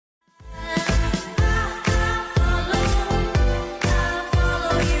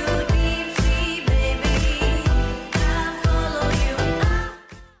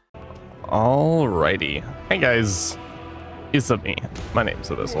Alrighty. Hey guys, it's me. My name's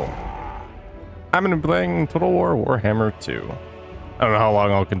Abyssle. I'm gonna be playing Total War Warhammer 2. I don't know how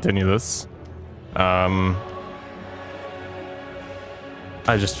long I'll continue this. I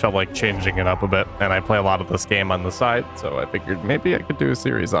just felt like changing it up a bit, and I play a lot of this game on the side, so I figured maybe I could do a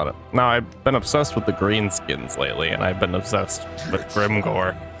series on it. Now, I've been obsessed with the green skins lately, and I've been obsessed with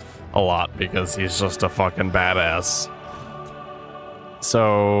Grimgor a lot because he's just a fucking badass.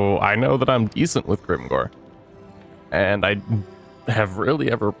 So I know that I'm decent with Grimgor, and I have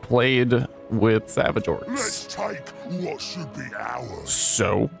really ever played with Savage Orcs. Let's take what should be ours.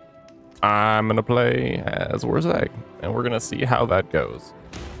 So I'm gonna play as Wurrzag, and we're gonna see how that goes.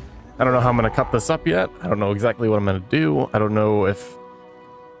 I don't know how I'm gonna cut this up yet. I don't know exactly what I'm gonna do. I don't know if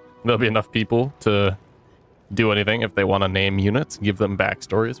there'll be enough people to do anything. If they want to name units, give them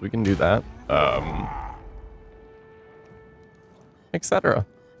backstories, we can do that. Etc.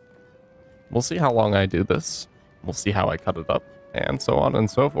 We'll see how long I do this. We'll see how I cut it up, and so on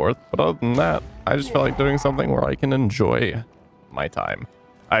and so forth. But other than that, I just felt like doing something where I can enjoy my time.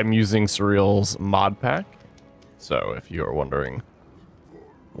 I'm using Surreal's mod pack, so if you are wondering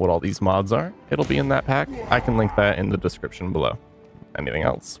what all these mods are, it'll be in that pack. I can link that in the description below. Anything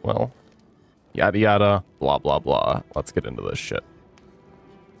else? Well, yada yada, blah blah blah. Let's get into this shit.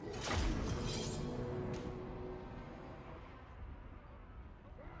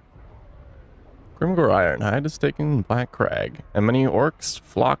 Grimgor Ironhide is taking Black Crag, and many orcs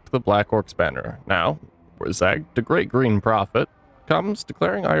flock to the Black Orcs banner. Now, Wurrzag, the Great Green Prophet, comes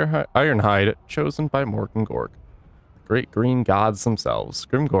declaring Ironhide chosen by Mork and Gork, the Great Green Gods themselves.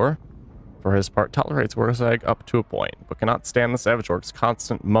 Grimgor, for his part, tolerates Wurrzag up to a point, but cannot stand the Savage Orcs'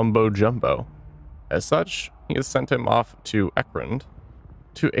 constant mumbo-jumbo. As such, he has sent him off to Ekrund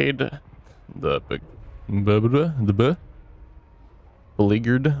to aid the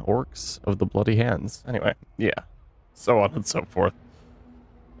beleaguered orcs of the Bloody Hands. Anyway, yeah, so on and so forth.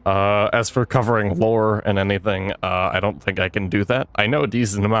 As for covering lore and anything, I don't think I can do that. I know a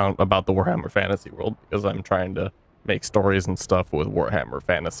decent amount about the Warhammer Fantasy world because I'm trying to make stories and stuff with Warhammer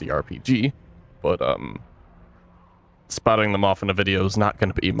Fantasy RPG, but spouting them off in a video is not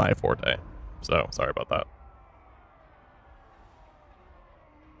going to be my forte, so sorry about that.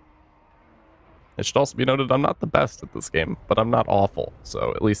 It should also be noted I'm not the best at this game, but I'm not awful,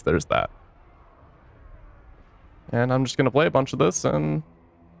 so at least there's that. And I'm just going to play a bunch of this and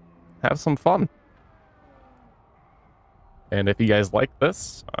have some fun. And if you guys like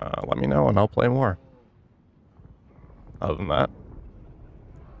this, let me know and I'll play more. Other than that,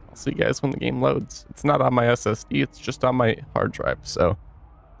 I'll see you guys when the game loads. It's not on my SSD, it's just on my hard drive, so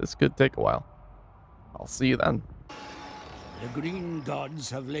this could take a while. I'll see you then. The green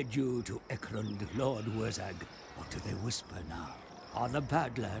gods have led you to Ekrund, Lord Wurrzag. What do they whisper now? Are the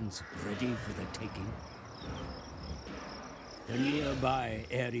Badlands ready for the taking? The nearby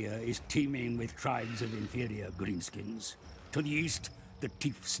area is teeming with tribes of inferior greenskins. To the east, the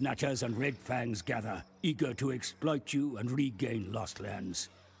Teeth Snatchers and Red Fangs gather, eager to exploit you and regain lost lands.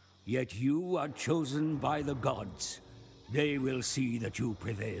 Yet you are chosen by the gods. They will see that you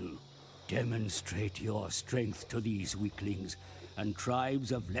prevail. Demonstrate your strength to these weaklings, and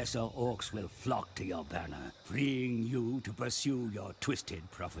tribes of lesser orcs will flock to your banner, freeing you to pursue your twisted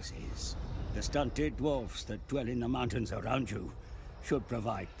prophecies. The stunted dwarfs that dwell in the mountains around you should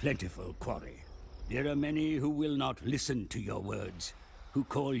provide plentiful quarry. There are many who will not listen to your words, who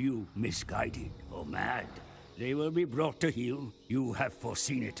call you misguided or mad. They will be brought to heel. You have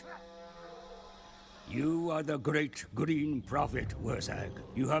foreseen it. You are the Great Green Prophet, Wurrzag.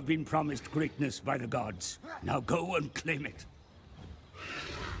 You have been promised greatness by the gods. Now go and claim it.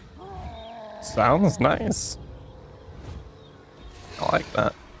 Sounds nice. I like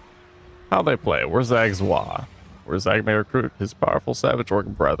that. How they play. Wurrzag's Wa. Wurrzag may recruit his powerful Savage Orc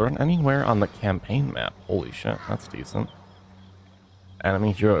brethren anywhere on the campaign map. Holy shit, that's decent.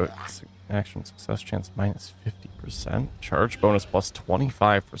 Enemy hero action success chance minus 50%. Charge bonus plus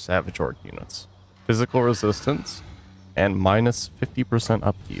 25 for Savage Orc units. Physical resistance and minus 50%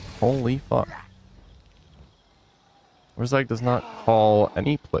 upkeep. Holy fuck. Wurrzag does not call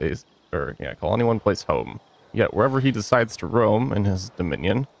any place, or yeah, call anyone place home. Yet wherever he decides to roam in his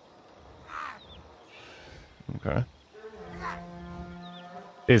dominion. Okay.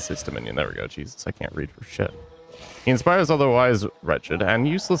 Is his dominion. There we go. Jesus, I can't read for shit. He inspires otherwise wretched and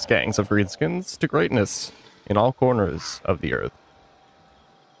useless gangs of greenskins to greatness in all corners of the earth.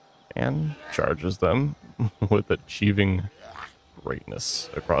 And charges them with achieving greatness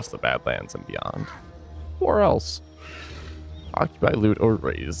across the Badlands and beyond. Or else, occupy, loot, or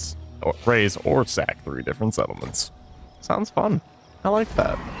raise or sack 3 different settlements. Sounds fun. I like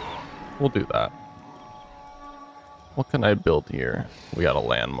that. we'll do that. What can I build here? We got a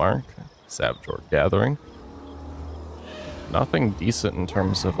landmark. Savage Orc Gathering. Nothing decent in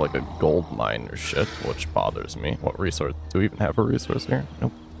terms of like a gold mine or shit, which bothers me. What resource? Do we even have a resource here?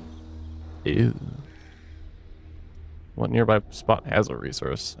 Nope. Ew. What nearby spot has a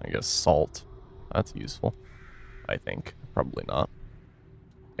resource? I guess salt. That's useful. I think. Probably not.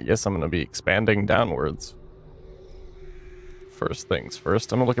 I guess I'm going to be expanding downwards. First things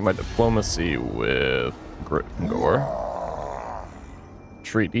first, I'm going to look at my diplomacy with Grimgor.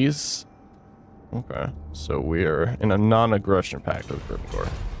 Treaties. Okay, so we're in a non-aggression pact with Grimgor.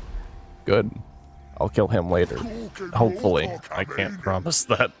 Good. I'll kill him later. Hopefully. I can't promise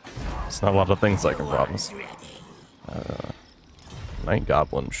that. There's not a lot of things I can promise. Night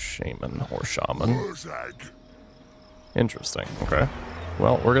Goblin Shaman or Shaman. Interesting. Okay.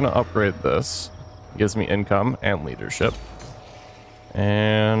 Well, we're going to upgrade this. It gives me income and leadership.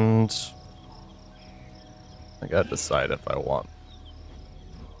 And I got to decide if I want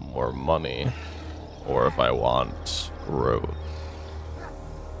more money or if I want growth.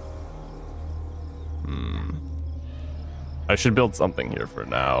 I should build something here for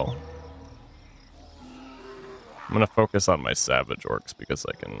now. I'm going to focus on my Savage Orcs because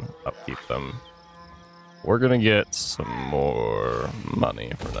I can upkeep them. We're going to get some more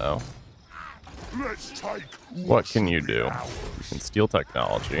money for now. What can you do? You can steal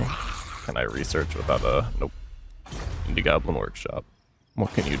technology. Can I research without a... Nope. Indie Goblin Workshop.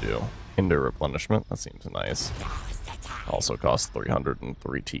 What can you do? Hinder replenishment? That seems nice. Also costs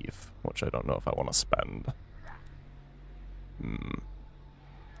 303 teeth, which I don't know if I want to spend. I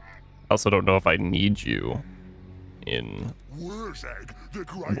also don't know if I need you in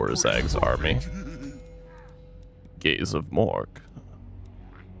Wurrzag's army. Gaze of Mork.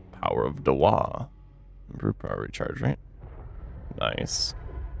 Power of Dawa. Improve power recharge, right? Nice.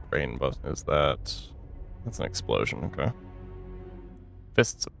 Rainbow, is that... That's an explosion, okay.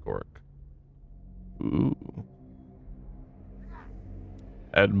 Fists of Gork. Ooh.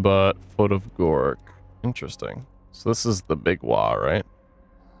 Headbutt, Foot of Gork. Interesting. So this is the big Wah, right?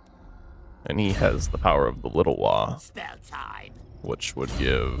 And he has the power of the little Wah. Spell time. Which would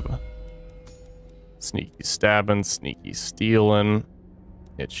give... Sneaky Stabbing, Sneaky Stealing,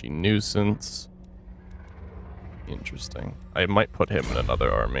 Itchy Nuisance. Interesting. I might put him in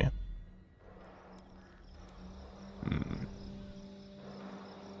another army.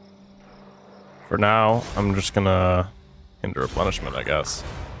 For now, I'm just gonna hinder replenishment, I guess.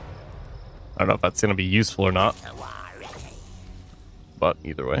 I don't know if that's gonna be useful or not. But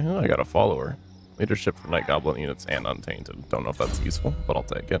either way, I got a follower. Leadership for Night Goblin units and Untainted. Don't know if that's useful, but I'll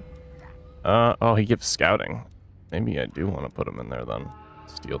take it. Oh, he gives scouting. Maybe I do want to put him in there then.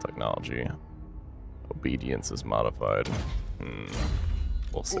 Steel technology. Obedience is modified.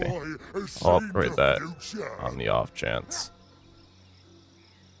 We'll see. I'll upgrade that on the off chance.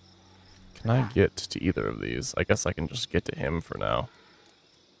 Can I get to either of these? I guess I can just get to him for now.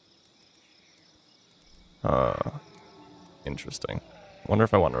 Interesting. Wonder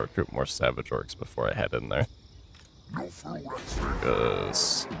if I want to recruit more Savage Orcs before I head in there.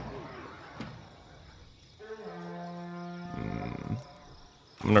 Because...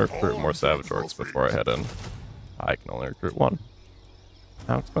 I'm gonna recruit more Savage Orcs before I head in. I can only recruit one.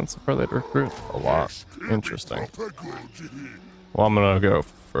 How expensive are they to recruit? A lot. Interesting. Well, I'm gonna go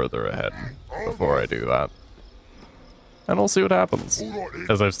further ahead before I do that. And we'll see what happens.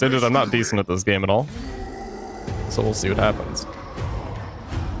 As I've stated, I'm not decent at this game at all. So we'll see what happens.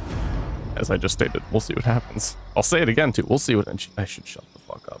 As I just stated, we'll see what happens. I'll say it again too. We'll see what... I should shut the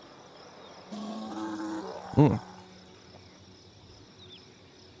fuck up.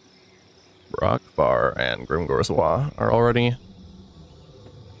 Rockbar and Grimgor's Wah are already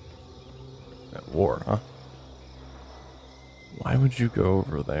at war, huh? Why would you go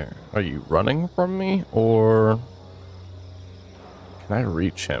over there? Are you running from me, or can I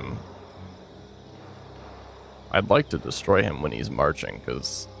reach him? I'd like to destroy him when he's marching,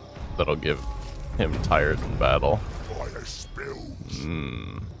 because that'll give him tired in battle.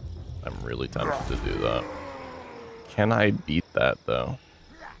 I'm really tempted to do that. Can I beat that, though?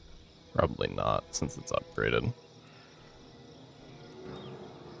 Probably not, since it's upgraded.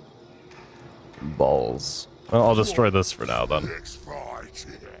 Balls. Well, I'll destroy this for now, then.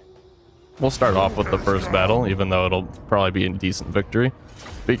 We'll start off with the first battle, even though it'll probably be a decent victory.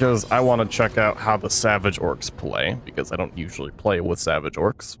 Because I want to check out how the Savage Orcs play, because I don't usually play with Savage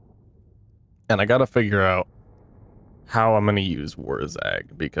Orcs. And I gotta figure out how I'm gonna use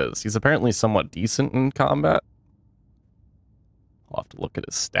Wurrzag, because he's apparently somewhat decent in combat. I'll have to look at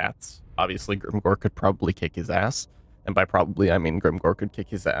his stats. Obviously, Grimgor could probably kick his ass, And by probably, I mean Grimgor could kick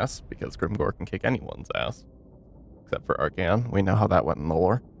his ass, because Grimgor can kick anyone's ass. Except for Archaon. We know how that went in the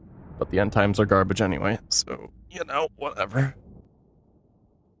lore. But the end times are garbage anyway, so, you know, whatever.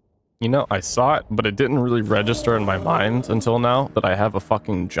 You know, I saw it, but it didn't really register in my mind until now that I have a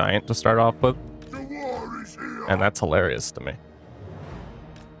fucking giant to start off with. And that's hilarious to me.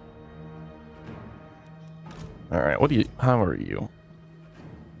 Alright, how are you?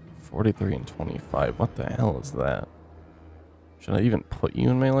 43 and 25, what the hell is that? Should I even put you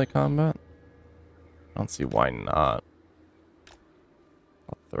in melee combat? I don't see why not.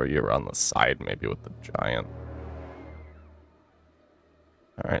 I'll throw you around the side maybe with the giant.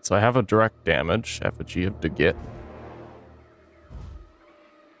 Alright, so I have a direct damage, effigy of Degit.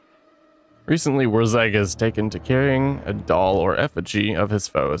 Recently, Wurrzag has taken to carrying a doll or effigy of his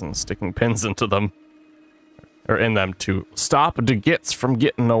foes and sticking pins into them. Or in them to stop Degits from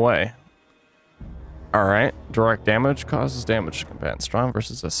getting away. Alright, direct damage causes damage to combatant. Strong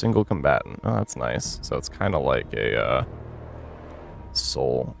versus a single combatant. Oh, that's nice. So it's kind of like a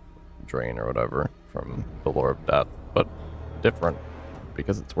soul drain or whatever from the Lore of Death, but different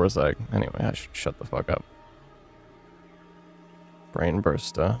because it's Wurrzag. Anyway, I should shut the fuck up. Brain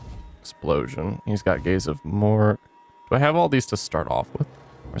Bursta. Explosion. He's got Gaze of Mork. Do I have all these to start off with?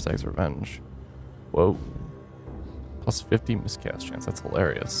 Wurzag's Revenge. Whoa. Plus 50 miscast chance. That's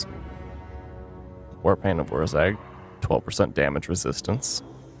hilarious. Warpaint of Wurrzag. 12% damage resistance.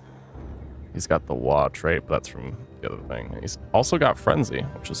 He's got the WH trait, but that's from the other thing. He's also got Frenzy,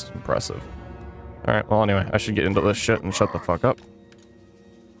 which is impressive. Alright, well anyway, I should get into this shit and shut the fuck up.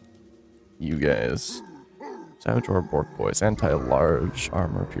 You guys. Savage or Bork Boys. Anti-large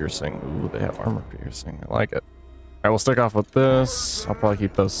armor piercing. Ooh, they have armor piercing. I like it. Alright, we'll stick off with this. I'll probably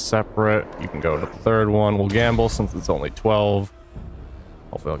keep those separate. You can go to the third one. We'll gamble since it's only 12.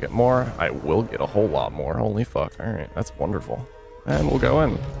 Hopefully I'll get more. I will get a whole lot more. Holy fuck. Alright, that's wonderful. And we'll go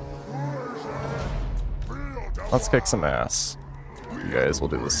in. Let's kick some ass. You guys will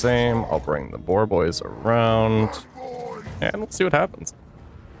do the same. I'll bring the Boar Boys around. And we'll see what happens.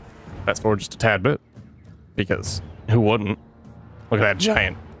 Fast forward just a tad bit. Because who wouldn't? Look at that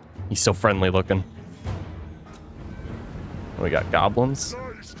giant. He's so friendly looking. We got goblins.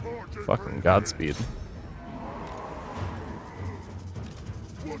 Fucking Godspeed.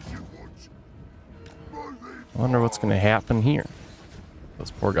 I wonder what's gonna happen here.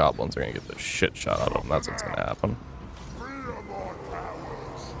 Those poor goblins are gonna get the shit shot out of them. That's what's gonna happen.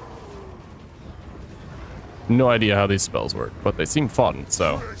 No idea how these spells work, but they seem fun,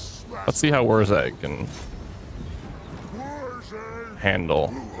 so let's see how Wurrzag can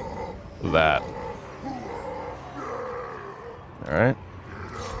handle that. Alright.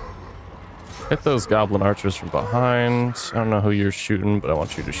 Hit those goblin archers from behind. I don't know who you're shooting, but I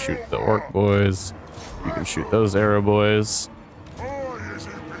want you to shoot the orc boys. You can shoot those arrow boys.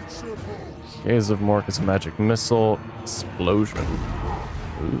 Gaze of Mork is a magic missile. Explosion.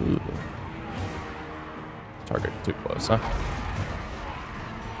 Ooh. Target too close, huh?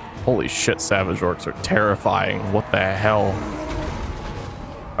 Holy shit, savage orcs are terrifying. What the hell?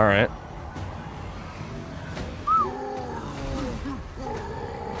 Alright.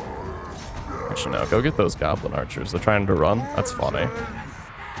 Actually, no. Go get those goblin archers. They're trying to run. That's funny.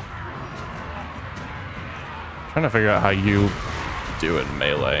 Trying to figure out how you do it in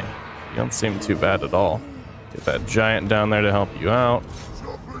melee. You don't seem too bad at all. Get that giant down there to help you out.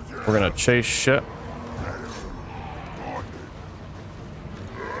 We're gonna chase shit.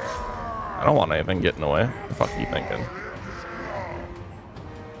 I don't want anything getting away. What the fuck are you thinking?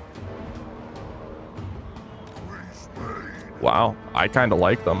 Wow, I kind of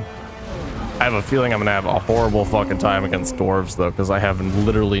like them. I have a feeling I'm gonna have a horrible fucking time against dwarves though, because I have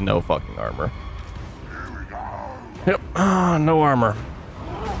literally no fucking armor. Yep, no armor.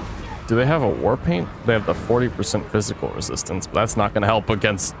 Do they have a war paint? They have the 40% physical resistance, but that's not gonna help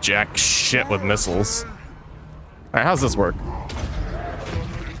against jack shit with missiles. Alright, how's this work?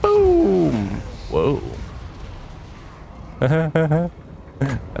 Boom! Whoa.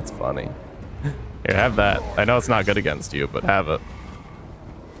 That's funny. Here, have that. I know it's not good against you, but have it.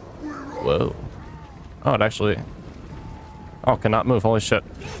 Whoa. Oh, it actually... Oh, cannot move. Holy shit.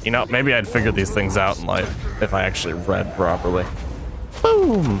 You know, maybe I'd figure these things out in life if I actually read properly.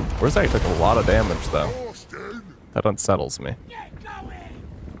 Boom! Wurrzag took a lot of damage, though. That unsettles me.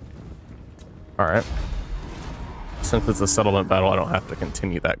 Alright. Since it's a settlement battle, I don't have to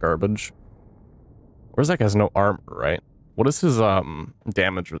continue that garbage. Wurrzag has no armor, right? What is his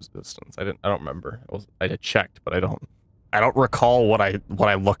damage resistance? I don't remember. I checked, but I don't recall what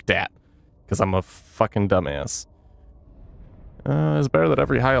I looked at because I'm a fucking dumbass. It's better that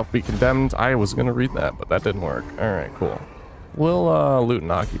every high elf be condemned. I was gonna read that, but that didn't work. Alright, cool. We'll loot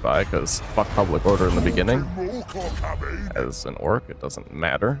and occupy, because fuck public order in the beginning. As an orc, it doesn't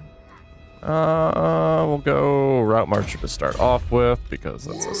matter. We'll go route marcher to start off with, because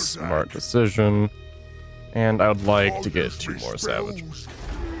that's a smart decision. And I would like to get 2 more savage.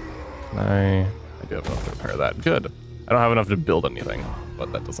 I do have enough to repair that. Good. I don't have enough to build anything,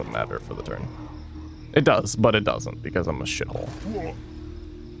 but that doesn't matter for the turn. It does, but it doesn't, because I'm a shithole.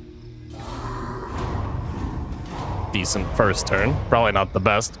 Decent first turn. Probably not the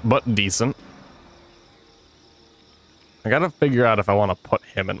best, but decent. I gotta figure out if I want to put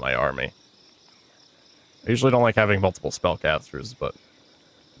him in my army. I usually don't like having multiple spellcasters, but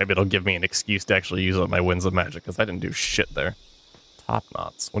maybe it'll give me an excuse to actually use up my Winds of Magic, because I didn't do shit there. Top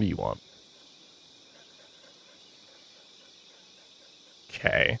knots. What do you want?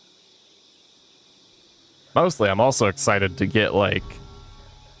 Okay. Mostly, I'm also excited to get, like,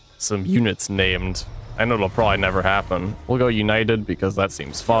 some units named. I know it'll probably never happen. We'll go United, because that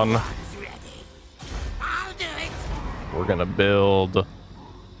seems fun. We're gonna build...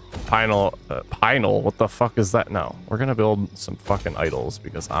 Pinal? What the fuck is that? No. We're gonna build some fucking idols,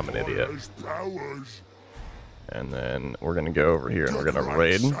 because I'm an idiot. And then we're gonna go over here and we're gonna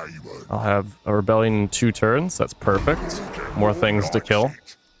raid. I'll have a rebellion in 2 turns. That's perfect. More things to kill.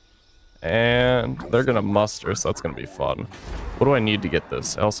 And they're gonna muster, so that's gonna be fun. What do I need to get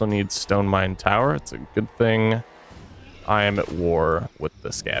this? I also need Stone Mine Tower. It's a good thing I am at war with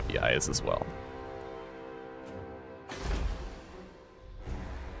the Scabby Eyes as well.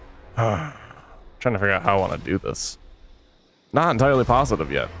 Trying to figure out how I want to do this. Not entirely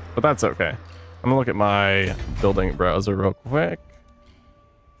positive yet, but that's okay. I'm gonna look at my building browser real quick.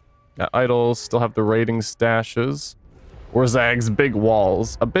 Got idols, still have the raiding stashes. Wurrzag's big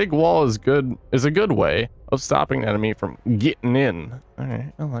walls. A big wall is a good way of stopping an enemy from getting in.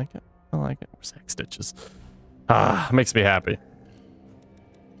 Alright, I like it. I like it. Wurrzag stitches. Makes me happy.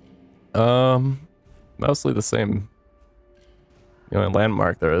 Mostly the same. The only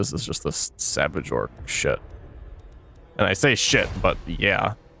landmark there is just this savage orc shit. And I say shit, but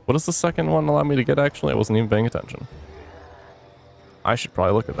yeah. What does the second one allow me to get, actually? I wasn't even paying attention. I should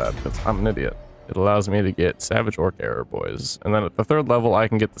probably look at that, because I'm an idiot. It allows me to get Savage Orc Error Boys. And then at the 3rd level, I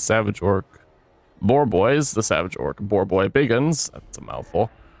can get the Savage Orc Boar Boys, the Savage Orc Boar Boy Biggins. That's a mouthful.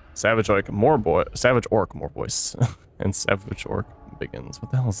 Savage Orc More Boys, and Savage Orc Biggins.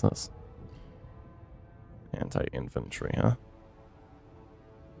 What the hell is this? Anti-infantry, huh?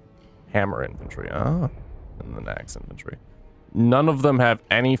 Hammer infantry, huh? And then axe infantry. None of them have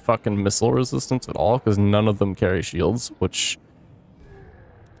any fucking missile resistance at all, because none of them carry shields, which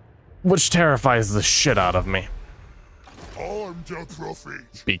terrifies the shit out of me.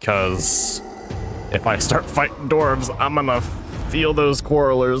 Because if I start fighting dwarves, I'm gonna feel those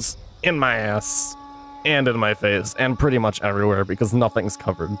quarrelers in my ass and in my face and pretty much everywhere, because nothing's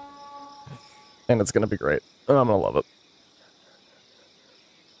covered. And it's gonna be great. And I'm gonna love it.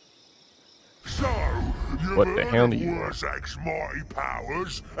 So, you What the hell do you want? Wurrzag's mighty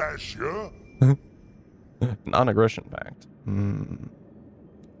powers, as you? Non-aggression pact.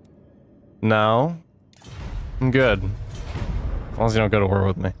 No. I'm good. As long as you don't go to war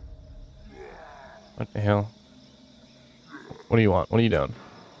with me. What the hell? What do you want? What are you doing?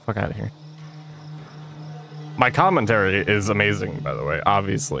 Fuck out of here. My commentary is amazing, by the way.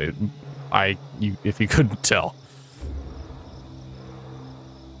 Obviously. If you couldn't tell.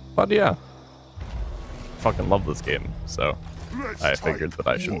 But yeah. Fucking love this game, so I figured that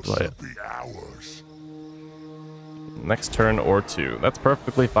I should play it. Next turn or 2. That's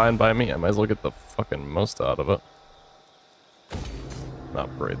perfectly fine by me. I might as well get the fucking most out of it.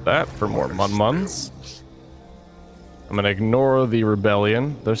 Upgrade that for more mun-muns. I'm gonna ignore the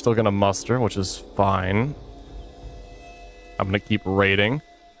rebellion. They're still gonna muster, which is fine. I'm gonna keep raiding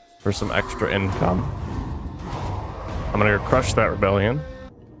for some extra income. I'm gonna go crush that rebellion.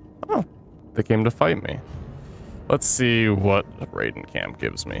 Oh, they came to fight me. Let's see what raiding camp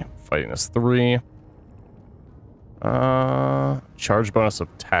gives me. Fighting is 3. Charge bonus of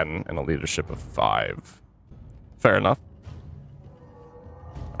 10 and a leadership of 5. Fair enough.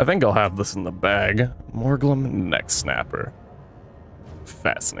 I think I'll have this in the bag. Morglum Neck Snapper.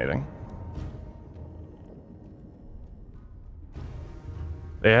 Fascinating.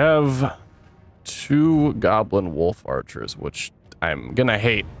 They have 2 Goblin Wolf Archers, which I'm gonna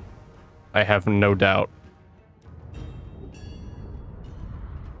hate. I have no doubt.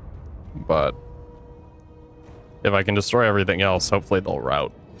 But if I can destroy everything else, hopefully they'll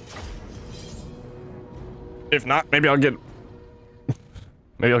rout. If not, maybe I'll get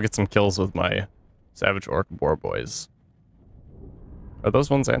some kills with my Savage Orc Boar Boys. Are those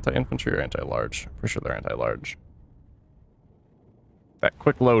ones anti-infantry or anti-large? Pretty sure they're anti-large. That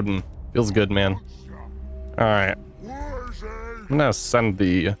quick loading feels good, man. Alright. I'm gonna send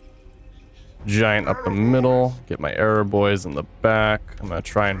the giant up the middle, get my arrow boys in the back. I'm gonna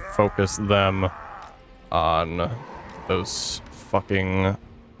try and focus them on those fucking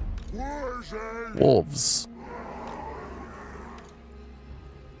wolves.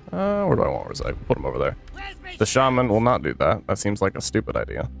 Where do I want Wurrzag? Put him over there. The shaman will not do that. That seems like a stupid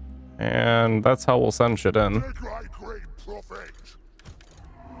idea. And that's how we'll send shit in.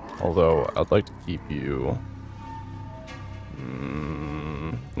 Although, I'd like to keep you...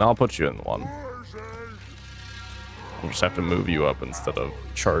 no, I'll put you in one. I'll just have to move you up instead of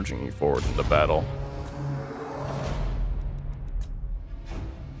charging you forward into battle.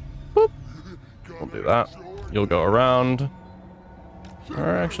 Boop. We'll do that. You'll go around.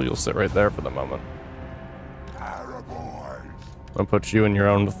 Or actually, you'll sit right there for the moment. I'll put you in your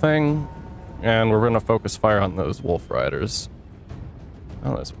own thing. And we're going to focus fire on those wolf riders.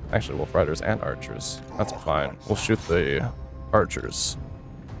 Oh, there's actually wolf riders and archers. That's fine. We'll shoot the archers.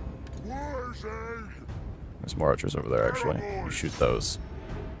 There's more archers over there, actually. You shoot those.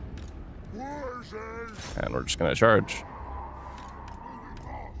 And we're just going to charge.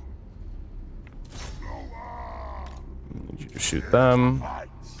 I need you to shoot them. I'm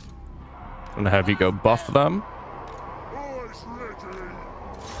going to have you go buff them.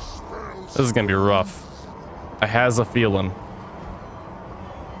 This is going to be rough. I has a feeling.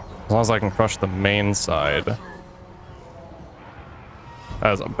 As long as I can crush the main side. That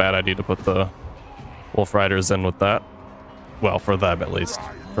was a bad idea to put the wolf riders in with that. Well, for them at least.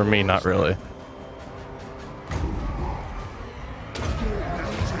 For me, not really.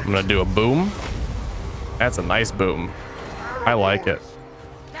 I'm gonna do a boom. That's a nice boom. I like it.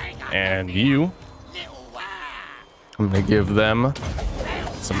 And you, I'm gonna give them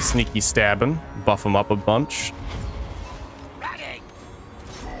some sneaky stabbing, buff them up a bunch.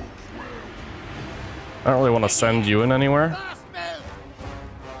 I don't really want to send you in anywhere,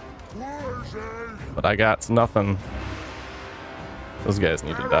 but I got nothing. Those guys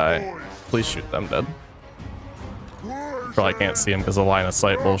need to die. Please shoot them dead. Probably can't see him because of line of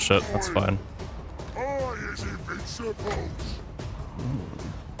sight bullshit. That's fine.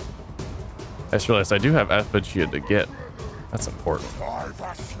 I just realized I do have effigy to get. That's important.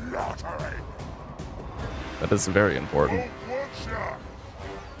 That is very important.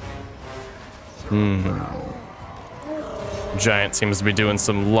 Giant seems to be doing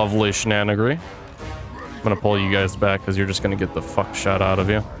some lovely shenanigery. I'm gonna pull you guys back because you're just gonna get the fuck shot out of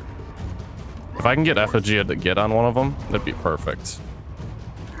you. If I can get effigy to get on one of them, that'd be perfect.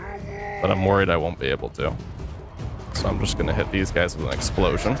 But I'm worried I won't be able to. So I'm just gonna hit these guys with an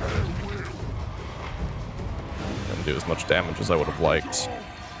explosion. And do as much damage as I would have liked.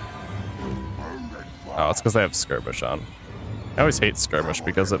 Oh, it's because I have skirmish on. I always hate skirmish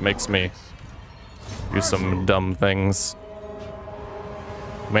because it makes me do some dumb things.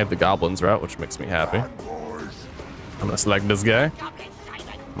 I made the goblins route, which makes me happy. I'm gonna select this guy.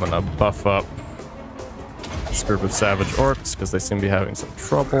 I'm gonna buff up this group of savage orcs because they seem to be having some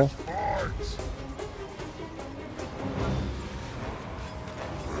trouble.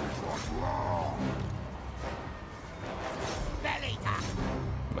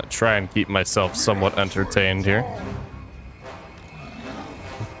 I'm gonna try and keep myself somewhat entertained here.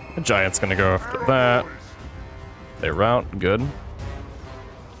 The giant's gonna go after that. They rout, good.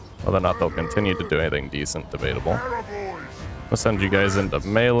 Whether or not they'll continue to do anything decent, debatable. I'll send you guys into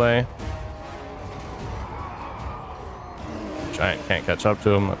melee. Giant can't catch up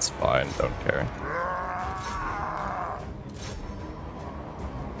to him, that's fine, don't care.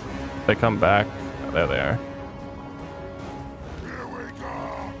 If they come back, oh, there they are.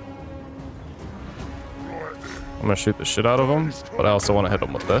 I'm gonna shoot the shit out of them, but I also want to hit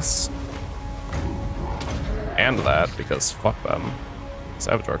them with this. And that, because fuck them.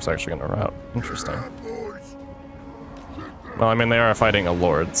 Savage Orc's actually gonna rout. Interesting. Well, I mean, they are fighting a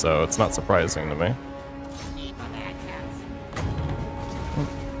lord, so it's not surprising to me.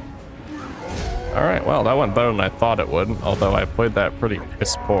 Alright, well, that went better than I thought it would, although I played that pretty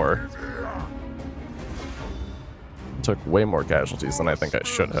piss poor. Took way more casualties than I think I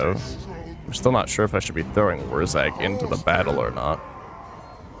should have. I'm still not sure if I should be throwing Wurrzag into the battle or not.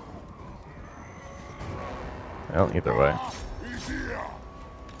 Well, either way.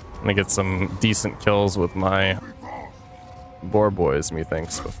 I'm gonna get some decent kills with my boar boys,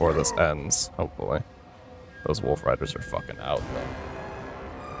 methinks, before this ends, hopefully. Those wolf riders are fucking out, though.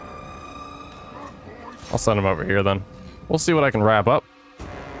 I'll send them over here, then. We'll see what I can wrap up,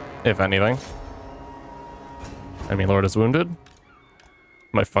 if anything. Enemy lord is wounded.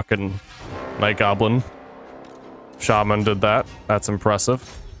 My fucking night goblin shaman did that. That's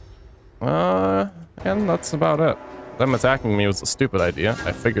impressive. And that's about it. Them attacking me was a stupid idea.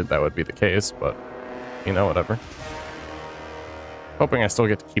 I figured that would be the case, but you know, whatever. Hoping I still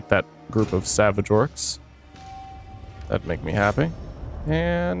get to keep that group of savage orcs. That'd make me happy.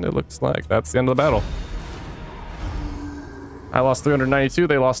 And it looks like that's the end of the battle. I lost 392,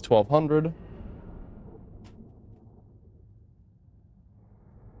 they lost 1200.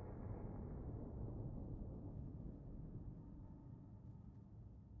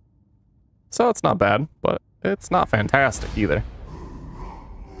 So it's not bad, but it's not fantastic either.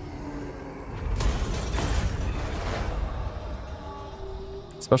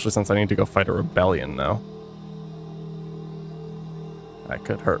 Especially since I need to go fight a rebellion now. That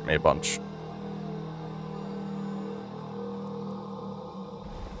could hurt me a bunch.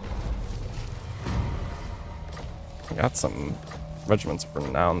 I got some regiments for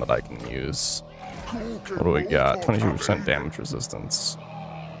now that I can use. What do we got? 22% damage resistance.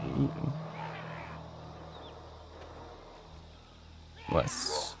 Ooh.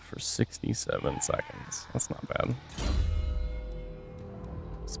 Less for 67 seconds. That's not bad.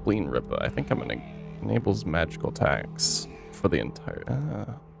 Spleen Ripper. I think I'm gonna enables magical attacks for the entire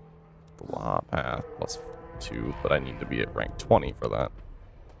the law path +2, but I need to be at rank 20 for that.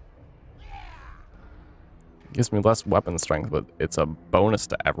 It gives me less weapon strength, but it's a bonus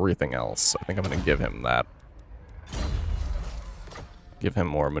to everything else. I think I'm gonna give him that. Give him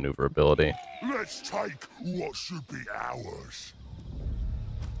more maneuverability. Let's take what should be ours.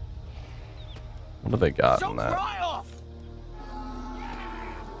 What do they got in that? All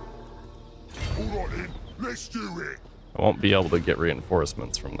right then, let's do it. I won't be able to get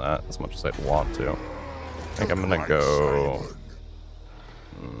reinforcements from that as much as I'd want to. I think I'm gonna go...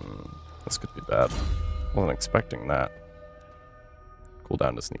 this could be bad. Wasn't expecting that.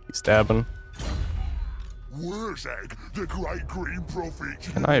 Cooldown to sneaky stabbing. Wurrzag, the great green prophet.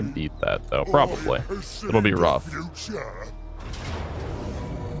 Can I beat that though? Probably. It'll be rough.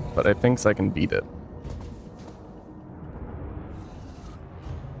 But I think I can beat it.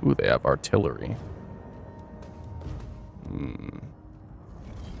 Ooh, they have artillery.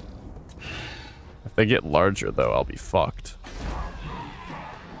 If they get larger though, I'll be fucked.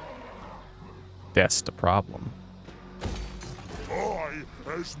 That's the problem.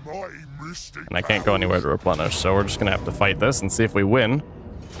 And I can't go anywhere to replenish, so we're just gonna have to fight this and see if we win.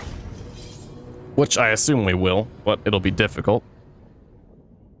 Which I assume we will, but it'll be difficult.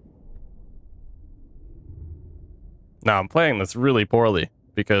 Now, I'm playing this really poorly,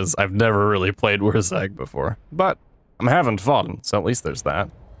 because I've never really played Wurrzag before. But I'm having fun, so at least there's that.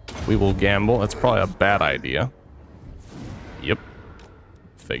 We will gamble. It's probably a bad idea. Yep.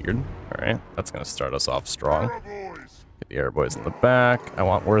 Figured. Alright, that's gonna start us off strong. Get the air boys in the back. I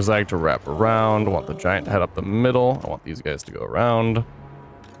want Wurrzag to wrap around. I want the giant to head up the middle. I want these guys to go around.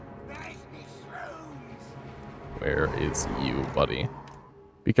 Where is you, buddy?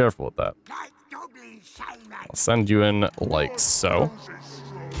 Be careful with that. I'll send you in like so.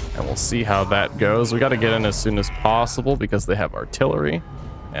 And we'll see how that goes. We gotta get in as soon as possible because they have artillery.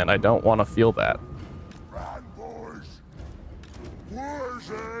 And I don't want to feel that.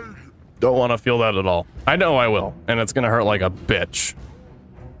 Don't want to feel that at all. I know I will. And it's gonna hurt like a bitch.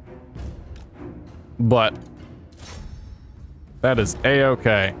 But that is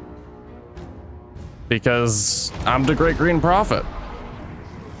a-okay. Because I'm the Great Green Prophet.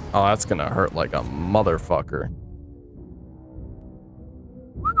 Oh, that's gonna hurt like a motherfucker.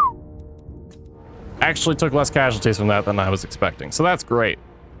 Actually took less casualties from that than I was expecting, so that's great.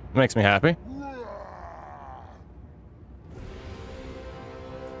 It makes me happy.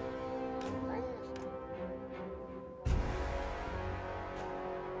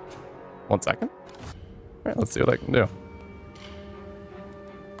 One second. All right, let's see what I can do.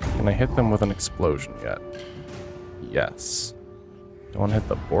 Can I hit them with an explosion yet? Yes. Do I want to hit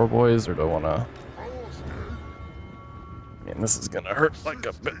the boar boys, or do I want to... Man, this is gonna hurt like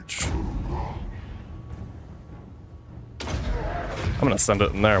a bitch. I'm gonna send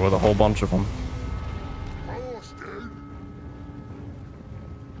it in there with a whole bunch of them.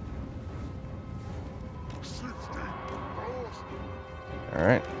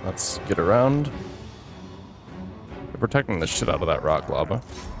 Alright, let's get around. They're protecting the shit out of that rock lava.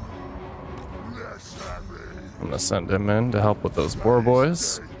 I'm gonna send him in to help with those boar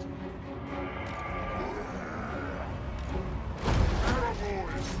boys.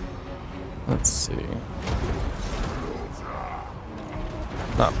 Let's see.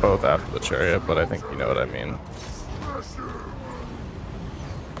 Not both after the chariot, but I think you know what I mean.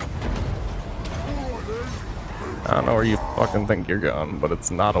 I don't know where you fucking think you're going, but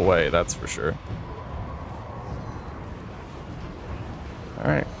it's not away, that's for sure.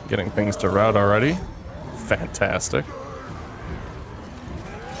 Alright, getting things to route already. Fantastic.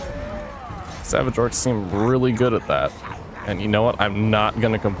 Savage Orcs seem really good at that. And you know what? I'm not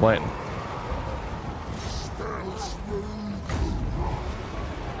gonna complain.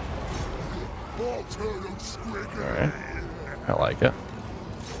 Alright. I like it.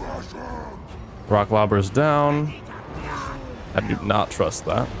 Rock Lobber's down. I do not trust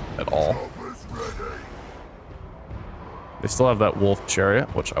that at all. They still have that wolf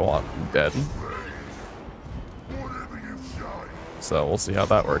chariot, which I want dead. So we'll see how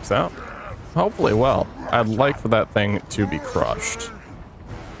that works out. Hopefully well. I'd like for that thing to be crushed.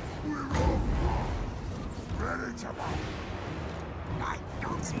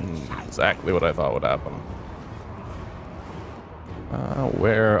 Exactly what I thought would happen.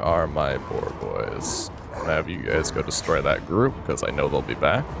 Where are my boar boys? I'm gonna have you guys go destroy that group, because I know they'll be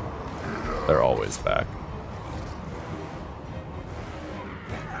back. They're always back.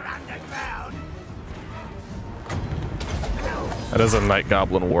 That is a Night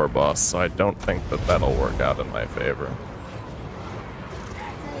Goblin war boss, so I don't think that that'll work out in my favor.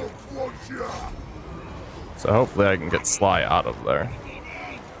 So hopefully I can get Sly out of there.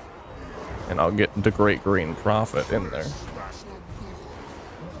 And I'll get the Great Green Prophet in there.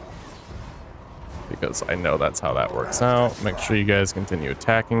 Because I know that's how that works out. Make sure you guys continue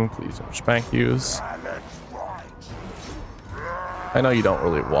attacking. Please don't spank yous. I know you don't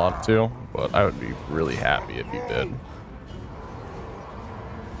really want to, but I would be really happy if you did.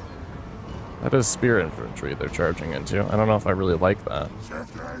 That is spear infantry they're charging into. I don't know if I really like that.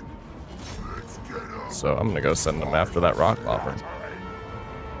 So I'm gonna go send them after that rock lobber.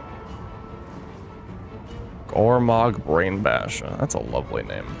 Gormog Brainbasher. That's a lovely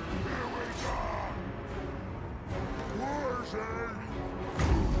name.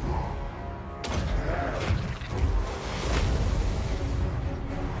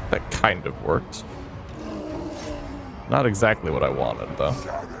 That kind of worked. Not exactly what I wanted, though.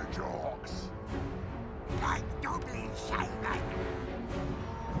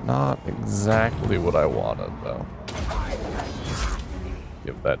 Not exactly what I wanted, though.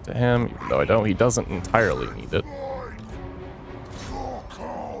 Give that to him, even though I don't. He doesn't entirely need it.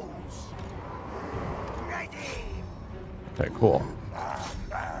 Okay, cool.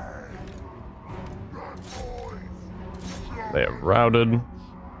 They have routed.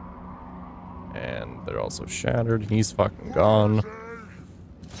 And they're also shattered. He's fucking gone.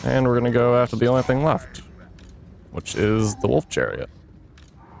 And we're gonna go after the only thing left, which is the wolf chariot.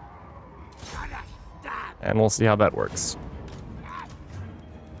 And we'll see how that works.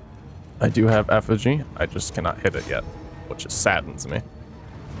 I do have effigy, I just cannot hit it yet, which just saddens me.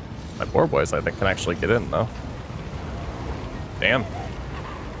 My boar boys, I think, can actually get in, though. Damn.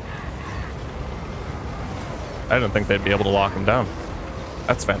 I didn't think they'd be able to lock him down.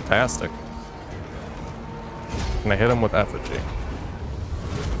 That's fantastic. Can I hit him with effigy?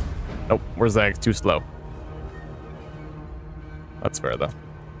 Nope, Wurrzag's too slow. That's fair, though.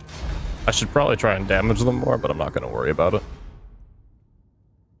 I should probably try and damage them more, but I'm not going to worry about it.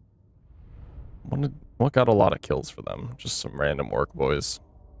 What got a lot of kills for them? Just some random orc boys.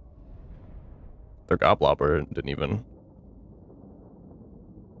 Their Goblobber didn't even...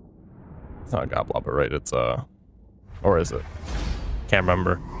 It's not a Goblobber, right? It's or is it? Can't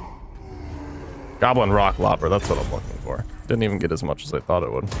remember. Goblin Rock Lobber, that's what I'm looking for. Didn't even get as much as I thought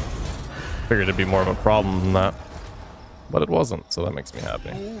it would. Figured it'd be more of a problem than that. But it wasn't, so that makes me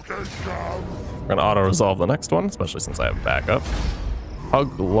happy. We're gonna auto-resolve the next one, especially since I have backup.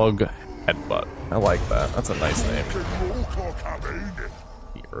 Hug Lug Headbutt. I like that. That's a nice name.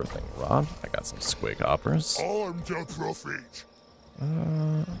 The Earthing Rod. I got some Squig Hoppers.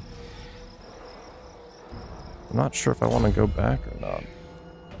 I'm not sure if I want to go back or not.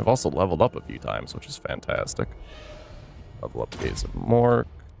 I've also leveled up a few times, which is fantastic. Level up Gaze of Mork.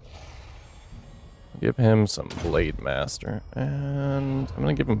 Give him some Blade Master, and I'm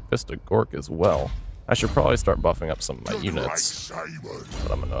gonna give him Fist of Gork as well. I should probably start buffing up some of my units,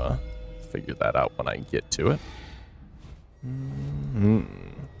 but I'm gonna figure that out when I get to it.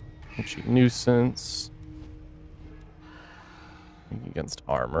 Nuisance. Against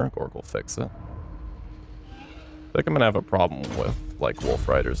armor, Gork will fix it. I think I'm gonna have a problem with like wolf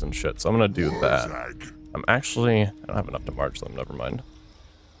riders and shit, so I'm gonna do that. I don't have enough to march them, never mind.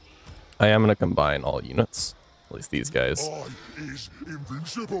 I am going to combine all units, at least these guys.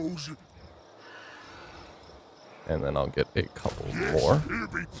 And then I'll get a couple more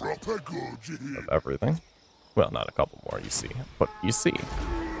of everything. Well, not a couple more, you see. But you see.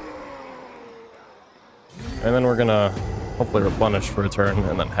 And then we're gonna hopefully replenish for a turn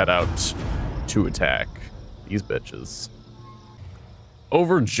and then head out to attack these bitches.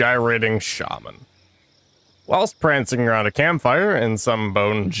 Over-gyrating shaman. Whilst prancing around a campfire in some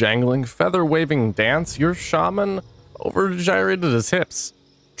bone-jangling, feather-waving dance, your shaman over-gyrated his hips,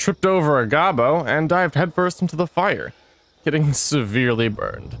 tripped over a gobbo, and dived headfirst into the fire, getting severely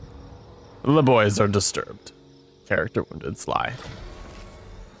burned. The boys are disturbed. Character wounded Sly.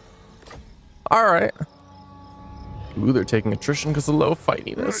 Alright. Ooh, they're taking attrition because of low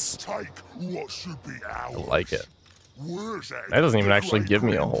fightiness. Let's take what should be ours. I like it. Wurrzag, That doesn't even the actually great give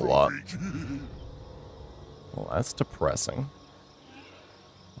me a green whole lot. prophet. Well, that's depressing.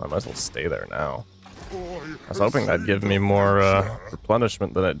 I might as well stay there now. I I was hoping that'd give me more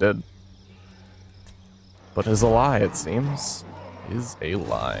replenishment than it did. But is a lie, it seems. Is a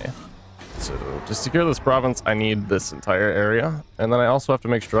lie. So, to secure this province, I need this entire area. And then I also have to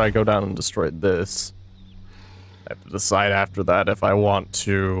make sure I go down and destroy this. I have to decide after that if I want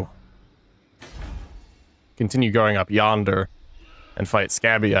to continue going up yonder and fight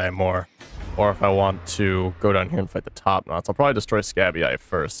Scabby more, or if I want to go down here and fight the top knots. I'll probably destroy Scabby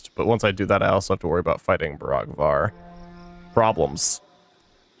first, but once I do that, I also have to worry about fighting Baragvar. Problems.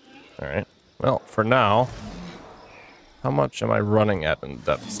 Alright, well, for now, how much am I running at in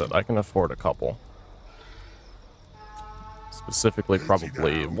deficit? I can afford a couple. Specifically,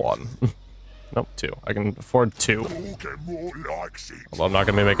 probably one. Nope, two. I can afford two. Although I'm not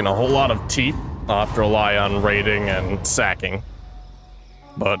going to be making a whole lot of teeth. I'll have to rely on raiding and sacking.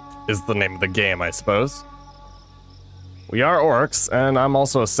 But is the name of the game, I suppose. We are orcs, and I'm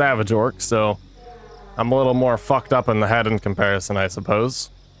also a savage orc, so I'm a little more fucked up in the head in comparison, I suppose.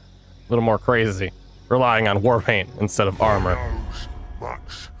 A little more crazy. Relying on war paint instead of armor.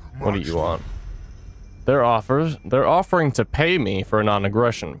 What do you want? They're offering to pay me for a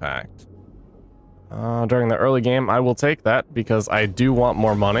non-aggression pact. During the early game, I will take that because I do want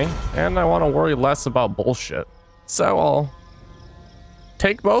more money, and I want to worry less about bullshit. So I'll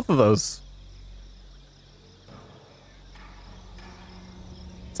take both of those.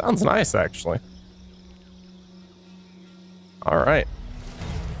 Sounds nice, actually. Alright.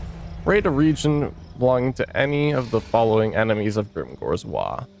 Raid a region belonging to any of the following enemies of Grimgore's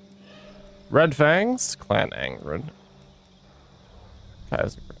Wa. Red Fangs, Clan Angrid.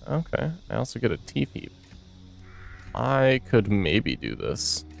 Okay, I also get a teeth heap. I could maybe do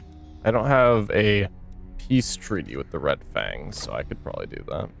this. I don't have a peace treaty with the Red Fangs, so I could probably do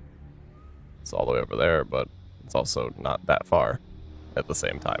that. It's all the way over there, but it's also not that far at the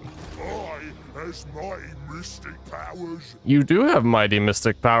same time. Has mighty mystic powers. You do have mighty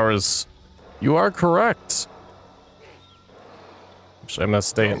mystic powers. You are correct. Actually, I'm gonna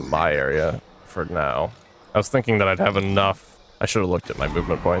stay in my area for now. I was thinking that I'd have enough. I should have looked at my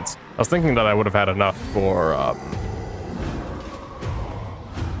movement points. I was thinking that I would have had enough for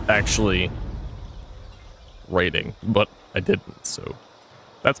actually raiding, but I didn't, so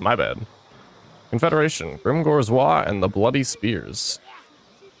that's my bad. Confederation, Grimgore's Wa and the Bloody Spears.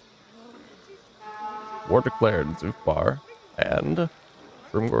 War declared, Zufbar and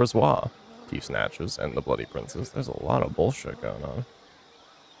Grimgore's Wa. Teeth Snatchers and the Bloody Princes. There's a lot of bullshit going on.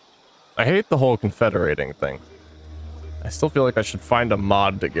 I hate the whole confederating thing. I still feel like I should find a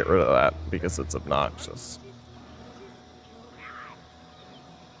mod to get rid of that because it's obnoxious.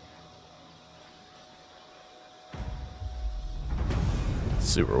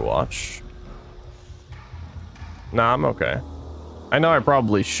 Sewer Watch. Nah, I'm okay. I know I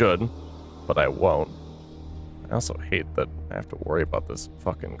probably should, but I won't. I also hate that I have to worry about this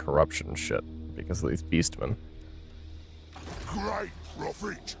fucking corruption shit because of these beastmen. Great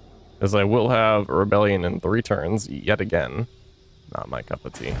prophet. As I will have a rebellion in 3 turns, yet again. Not my cup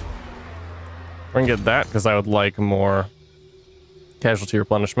of tea. We're gonna get that because I would like more casualty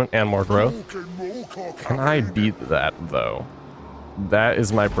replenishment and more growth. Can I beat that, though? That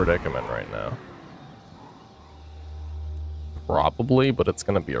is my predicament right now. Probably, but it's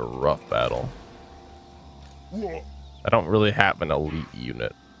gonna be a rough battle. What? I don't really have an elite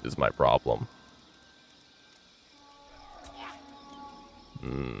unit, is my problem.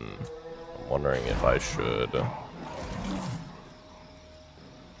 I'm wondering if I should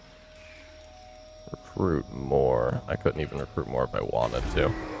recruit more. I couldn't even recruit more if I wanted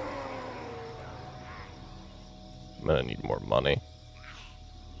to. I'm gonna need more money.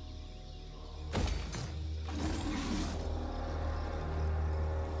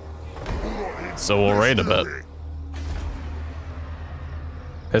 So we'll raid a bit.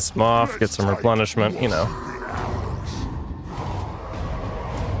 Piss them off, get some replenishment, you know.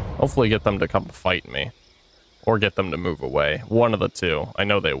 Hopefully get them to come fight me. Or get them to move away. One of the two. I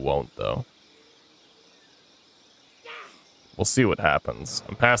know they won't, though. We'll see what happens.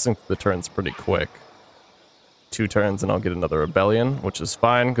 I'm passing the turns pretty quick. 2 turns and I'll get another rebellion, which is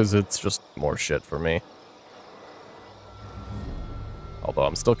fine because it's just more shit for me. Although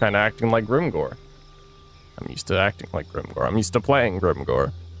I'm still kind of acting like Grimgor. I'm used to acting like Grimgor. I'm used to playing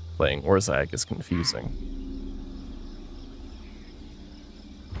Grimgor. Playing Wurrzag is confusing.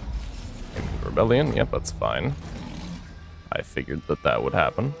 Rebellion? Yep, that's fine. I figured that that would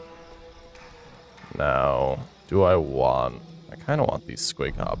happen. Now, do I want... I kind of want these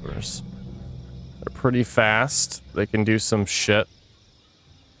squig hoppers. They're pretty fast. They can do some shit.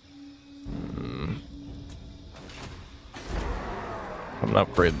 I'm gonna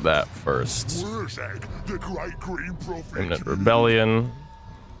upgrade that first. Wurrzag, the great green prophet. Imminent rebellion.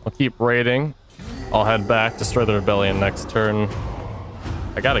 I'll keep raiding. I'll head back, destroy the rebellion next turn.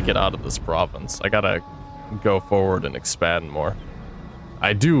 I gotta get out of this province. I gotta go forward and expand more.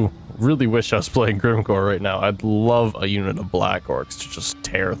 I do really wish I was playing Grimgor right now. I'd love a unit of Black Orcs to just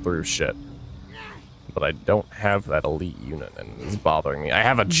tear through shit. But I don't have that elite unit, and it's bothering me. I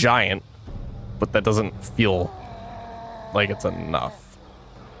have a giant, but that doesn't feel like it's enough.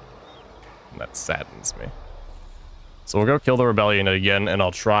 And that saddens me. So we'll go kill the rebellion again, and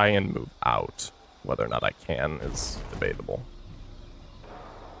I'll try and move out. Whether or not I can is debatable.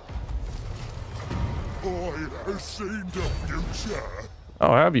 I have seen the future.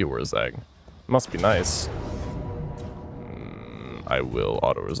 Oh, have you, Wurrzag? Must be nice. I will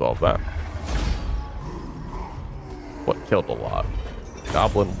auto-resolve that. What killed a lot?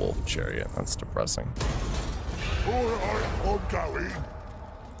 Goblin Wolf Chariot. That's depressing. Alright, I'm going.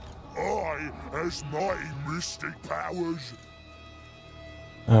 I has mighty mystic powers.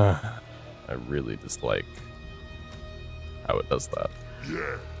 I really dislike how it does that.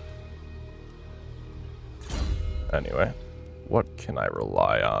 Yeah. Anyway, what can I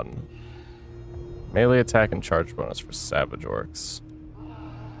rely on? Melee attack and charge bonus for Savage Orcs.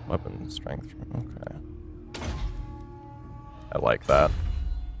 Weapon strength. Okay. I like that.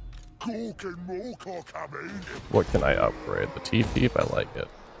 GorkyMorky coming. What can I upgrade? The TP, if I like it.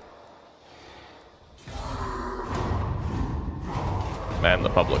 Man, the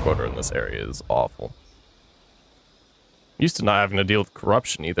public order in this area is awful. Used to not having to deal with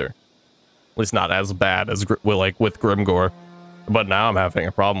corruption either. At least not as bad as like with Grimgor. But now I'm having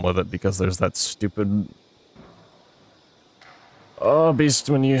a problem with it because there's that stupid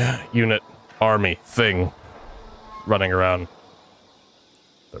beastman unit army thing running around.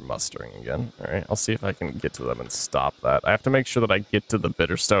 They're mustering again. Alright, I'll see if I can get to them and stop that. I have to make sure that I get to the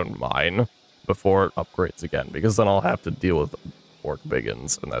Bitterstone mine before it upgrades again, because then I'll have to deal with Orc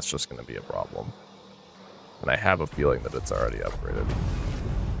Biggins, and that's just going to be a problem. And I have a feeling that it's already upgraded.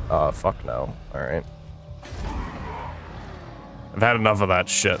 Fuck no. Alright. I've had enough of that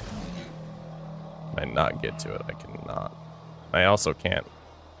shit. Can I not get to it? I cannot. I also can't.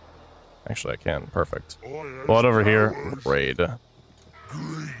 Actually, I can. Perfect. Blood over here. Raid.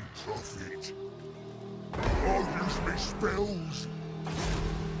 Green prophet. I'll use my spells.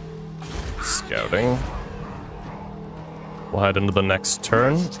 Scouting. We'll head into the next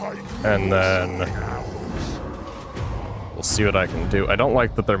turn, and then we'll see what I can do. I don't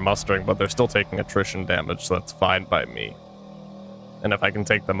like that they're mustering, but they're still taking attrition damage, so that's fine by me. And if I can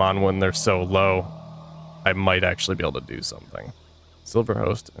take them on when they're so low, I might actually be able to do something.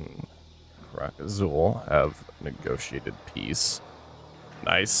 Silverhost and Abyssle have negotiated peace.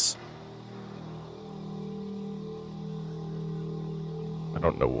 Nice. I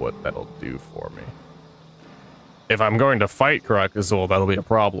don't know what that'll do for me. If I'm going to fight Abyssle, that'll be a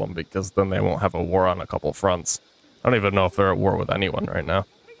problem, because then they won't have a war on a couple fronts. I don't even know if they're at war with anyone right now.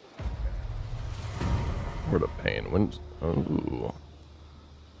 Word of Pain. Ooh.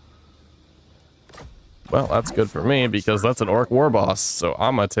 Well, that's good for me, because that's an Orc War Boss, so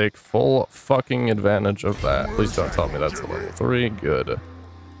I'm gonna take full fucking advantage of that. Please don't tell me that's a level 3. Good.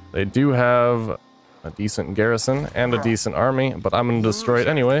 They do have a decent garrison and a decent army, but I'm gonna destroy it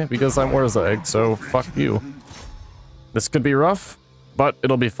anyway, because I'm Wurrzag, so fuck you. This could be rough, but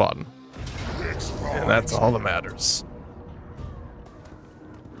it'll be fun. And that's all that matters.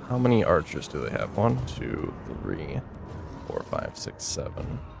 How many archers do they have? 1, 2, 3, 4, 5, 6,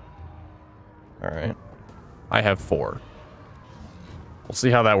 7. Alright. I have 4. We'll see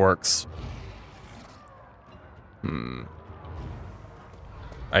how that works. I'm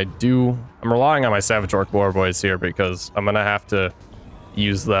relying on my Savage Orc War Boys here, because I'm gonna have to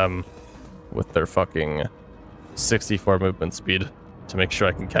use them with their fucking 64 movement speed to make sure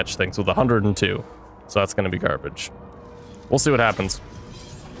I can catch things with 102. So that's gonna be garbage. We'll see what happens.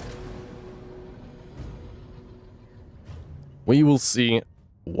 We will see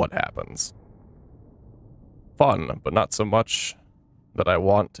what happens. fun, but not so much that I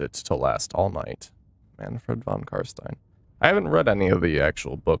want it to last all night. Manfred von Karstein. I haven't read any of the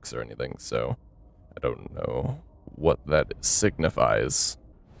actual books or anything, so I don't know what that signifies.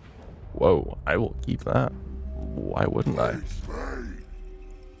 Whoa, I will keep that. Why wouldn't I?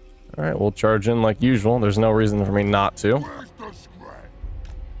 Alright, we'll charge in like usual. There's no reason for me not to.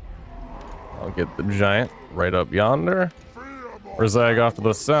 I'll get the giant right up yonder. Wurrzag off to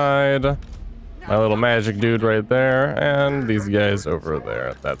the side. My little magic dude right there. And these guys over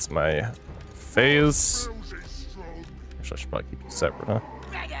there. That's my phase. Actually, I should probably keep them separate, huh?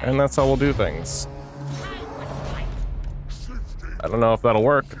 And that's how we'll do things. I don't know if that'll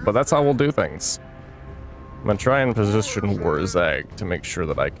work, but that's how we'll do things. I'm gonna try and position Wurrzag to make sure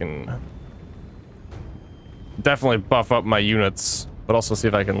that I can definitely buff up my units, but also see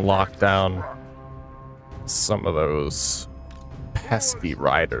if I can lock down some of those pesky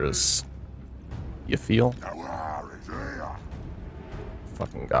riders. You feel?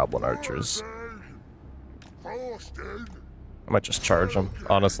 Fucking goblin archers. I might just charge them,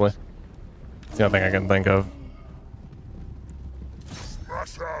 honestly. It's the only thing I can think of.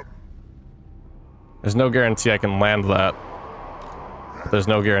 There's no guarantee I can land that. But there's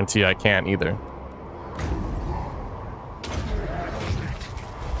no guarantee I can't either.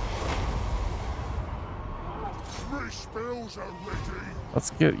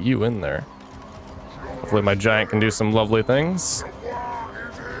 Let's get you in there. Hopefully my giant can do some lovely things.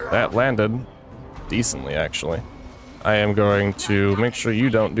 That landed decently, actually. I am going to make sure you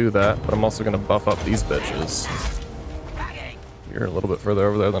don't do that, but I'm also going to buff up these bitches. You're a little bit further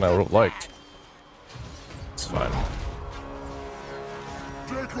over there than I would have liked. It's fine.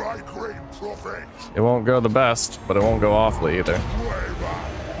 It won't go the best, but it won't go awfully either.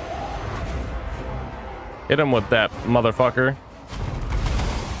 Hit him with that, motherfucker.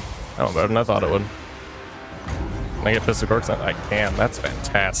 Oh, better than I thought it would. Can I get Fist of Corks on? I can. That's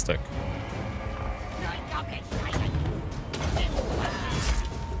fantastic.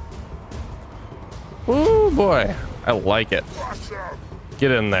 Ooh, boy. I like it.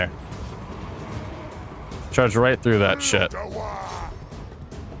 Get in there. Charge right through that shit.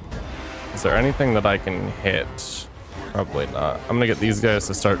 Is there anything that I can hit? Probably not. I'm gonna get these guys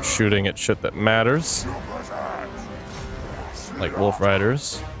to start shooting at shit that matters. Like wolf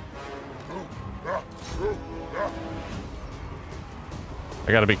riders.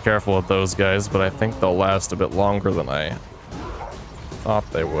 I gotta be careful with those guys, but I think they'll last a bit longer than I thought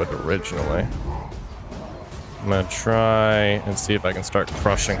they would originally. I'm gonna try and see if I can start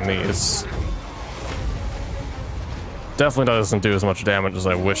crushing these. Definitely doesn't do as much damage as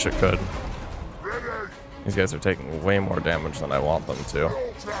I wish it could. These guys are taking way more damage than I want them to.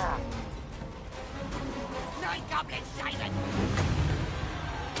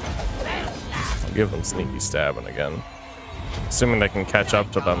 I'll give them sneaky stabbing again. Assuming they can catch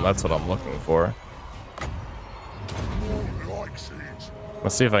up to them, that's what I'm looking for.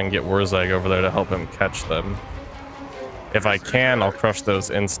 Let's see if I can get Wurrzag over there to help him catch them. If I can, I'll crush those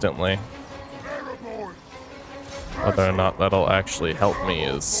instantly. Whether or not that'll actually help me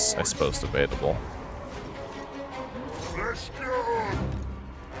is, I suppose, debatable.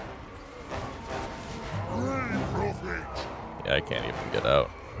 Yeah, I can't even get out.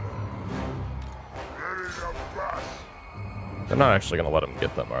 They're not actually gonna let him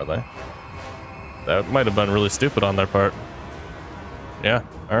get them, are they? That might have been really stupid on their part. Yeah,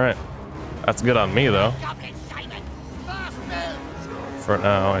 alright. That's good on me, though. For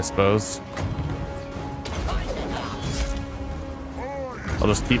now, I suppose. I'll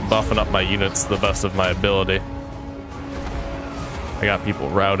just keep buffing up my units to the best of my ability. I got people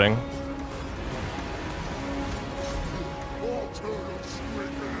routing.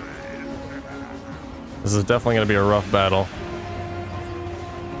 This is definitely going to be a rough battle.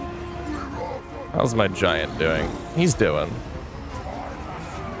 How's my giant doing? He's doing.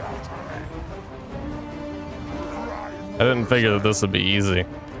 I didn't figure that this would be easy.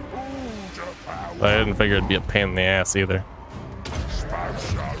 But I didn't figure it'd be a pain in the ass either.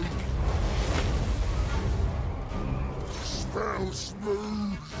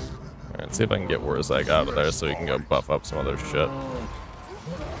 Alright, see if I can get Wurrzag out of there so we can go buff up some other shit.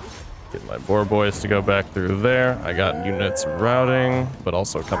 Get my boar boys to go back through there. I got units routing, but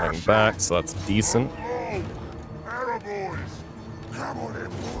also coming back, so that's decent. I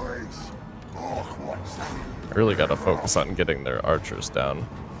really gotta focus on getting their archers down.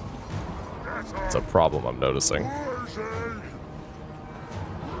 It's a problem I'm noticing.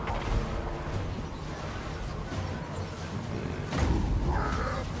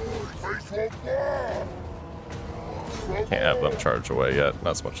 Can't have them charge away yet,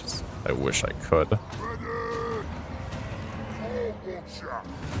 not as much as I wish I could.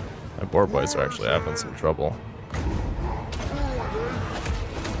 My boar boys are actually having some trouble.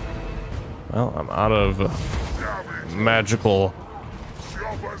 Well, I'm out of magical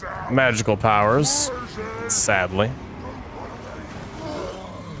powers, sadly.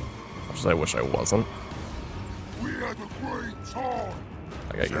 Much as I wish I wasn't.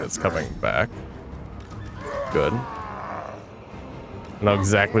 I got units coming back. Good. I know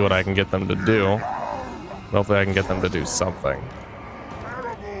exactly what I can get them to do. Hopefully I can get them to do something.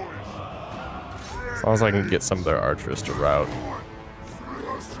 As long as I can get some of their archers to rout,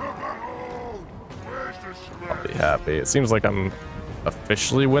 I'll be happy. It seems like I'm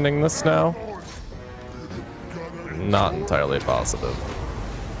officially winning this now. Not entirely positive.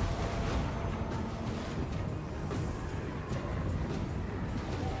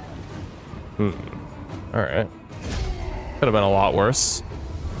 Alright. Could have been a lot worse.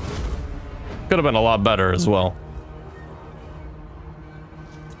 Could have been a lot better as well.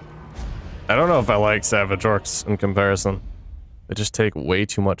 I don't know if I like Savage Orcs in comparison. They just take way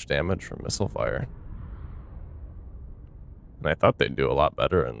too much damage from missile fire. And I thought they'd do a lot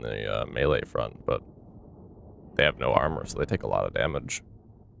better in the melee front, but they have no armor, so they take a lot of damage.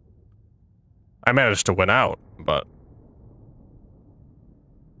 I managed to win out, but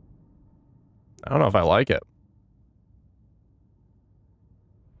I don't know if I like it.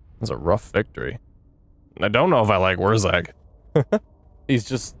 It was a rough victory. And I don't know if I like Wurrzag.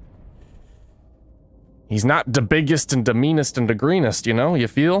 He's not the biggest and the meanest and the greenest, you know? You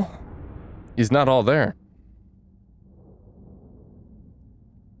feel? He's not all there.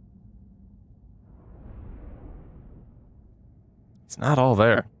 It's not all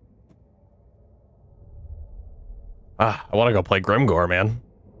there. I want to go play Grimgor, man.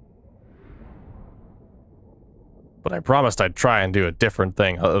 But I promised I'd try and do a different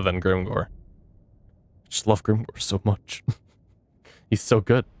thing other than Grimgor. I just love Grimgor so much. He's so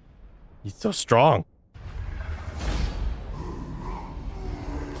good. He's so strong.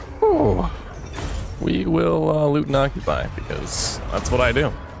 Ooh. We will loot and occupy, because that's what I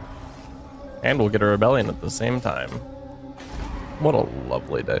do. And we'll get a rebellion at the same time. What a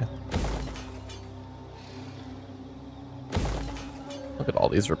lovely day. Look at all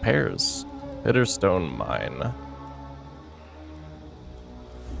these repairs. Bitterstone mine.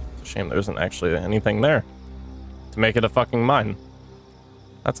 It's a shame there isn't actually anything there to make it a fucking mine.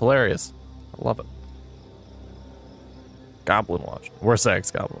 That's hilarious. I love it. Goblin Watch.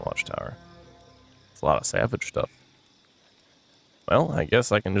 Wurrzag's Goblin Watchtower. It's a lot of savage stuff. Well, I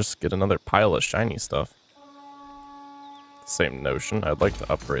guess I can just get another pile of shiny stuff. Same notion. I'd like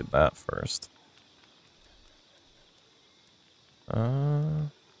to upgrade that first. I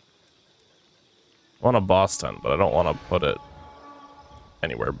want a boss tent, but I don't want to put it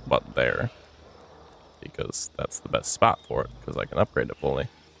anywhere but there, because that's the best spot for it, because I can upgrade it fully.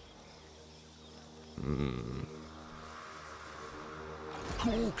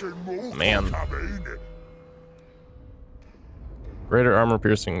 Man. Greater armor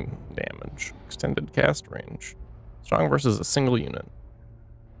piercing damage. Extended cast range. Strong versus a single unit.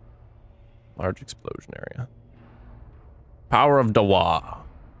 Large explosion area. Power of Dawa.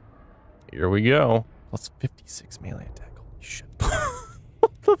 Here we go. Plus 56 melee attack. Holy shit.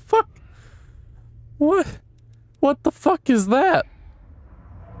 What the fuck? What the fuck is that?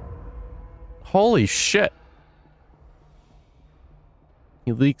 Holy shit.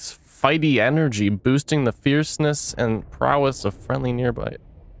 He leaks fighty energy, boosting the fierceness and prowess of friendly nearby.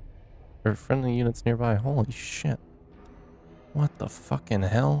 Or friendly units nearby. Holy shit. What the fucking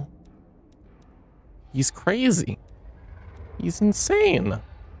hell? He's crazy. He's insane.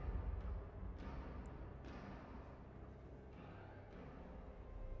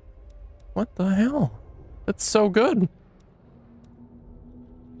 What the hell? That's so good.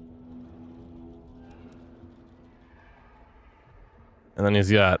 And then he's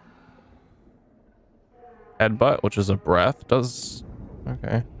got Headbutt, which is a breath. Does...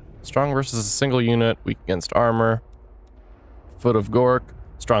 okay. Strong versus a single unit, weak against armor. Foot of Gork,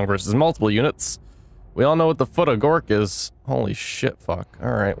 strong versus multiple units. We all know what the Foot of Gork is. Holy shit, fuck.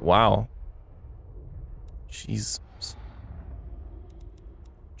 Alright, wow. Jesus.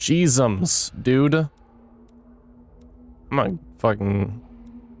 Jeezums, dude. I'm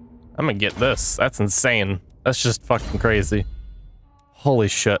gonna get this. That's insane. That's just fucking crazy. Holy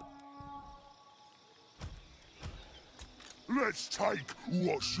shit. Let's take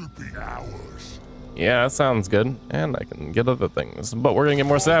what should be ours. Yeah, that sounds good. And I can get other things. But we're gonna get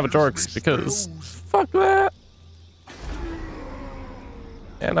more Savage Orcs because fuck that.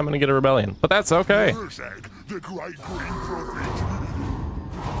 And I'm gonna get a rebellion. But that's okay. Wurrzag, the great green prophet.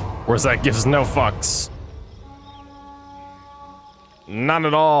 Wurrzag gives no fucks. Not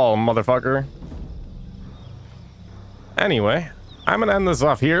at all, motherfucker. Anyway, I'm gonna end this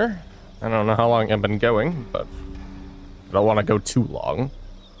off here. I don't know how long I've been going, but I don't want to go too long.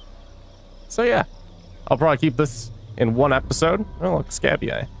 So yeah, I'll probably keep this in one episode. Oh, look,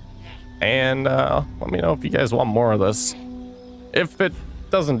 Scabby Eye. And let me know if you guys want more of this. If it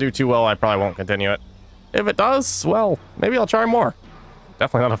doesn't do too well, I probably won't continue it. If it does, well, maybe I'll try more.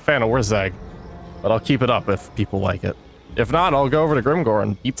 Definitely not a fan of Wurrzag, but I'll keep it up if people like it. If not, I'll go over to Grimgore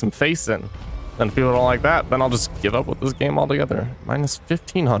and beat some face in. Then if people don't like that, then I'll just give up with this game altogether. Minus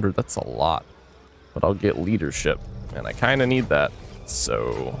 1,500, that's a lot. But I'll get leadership, and I kind of need that,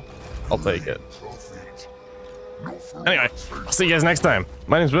 so I'll take it. Anyway, I'll see you guys next time.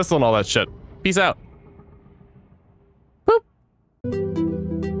 My name's Abyssle and all that shit. Peace out.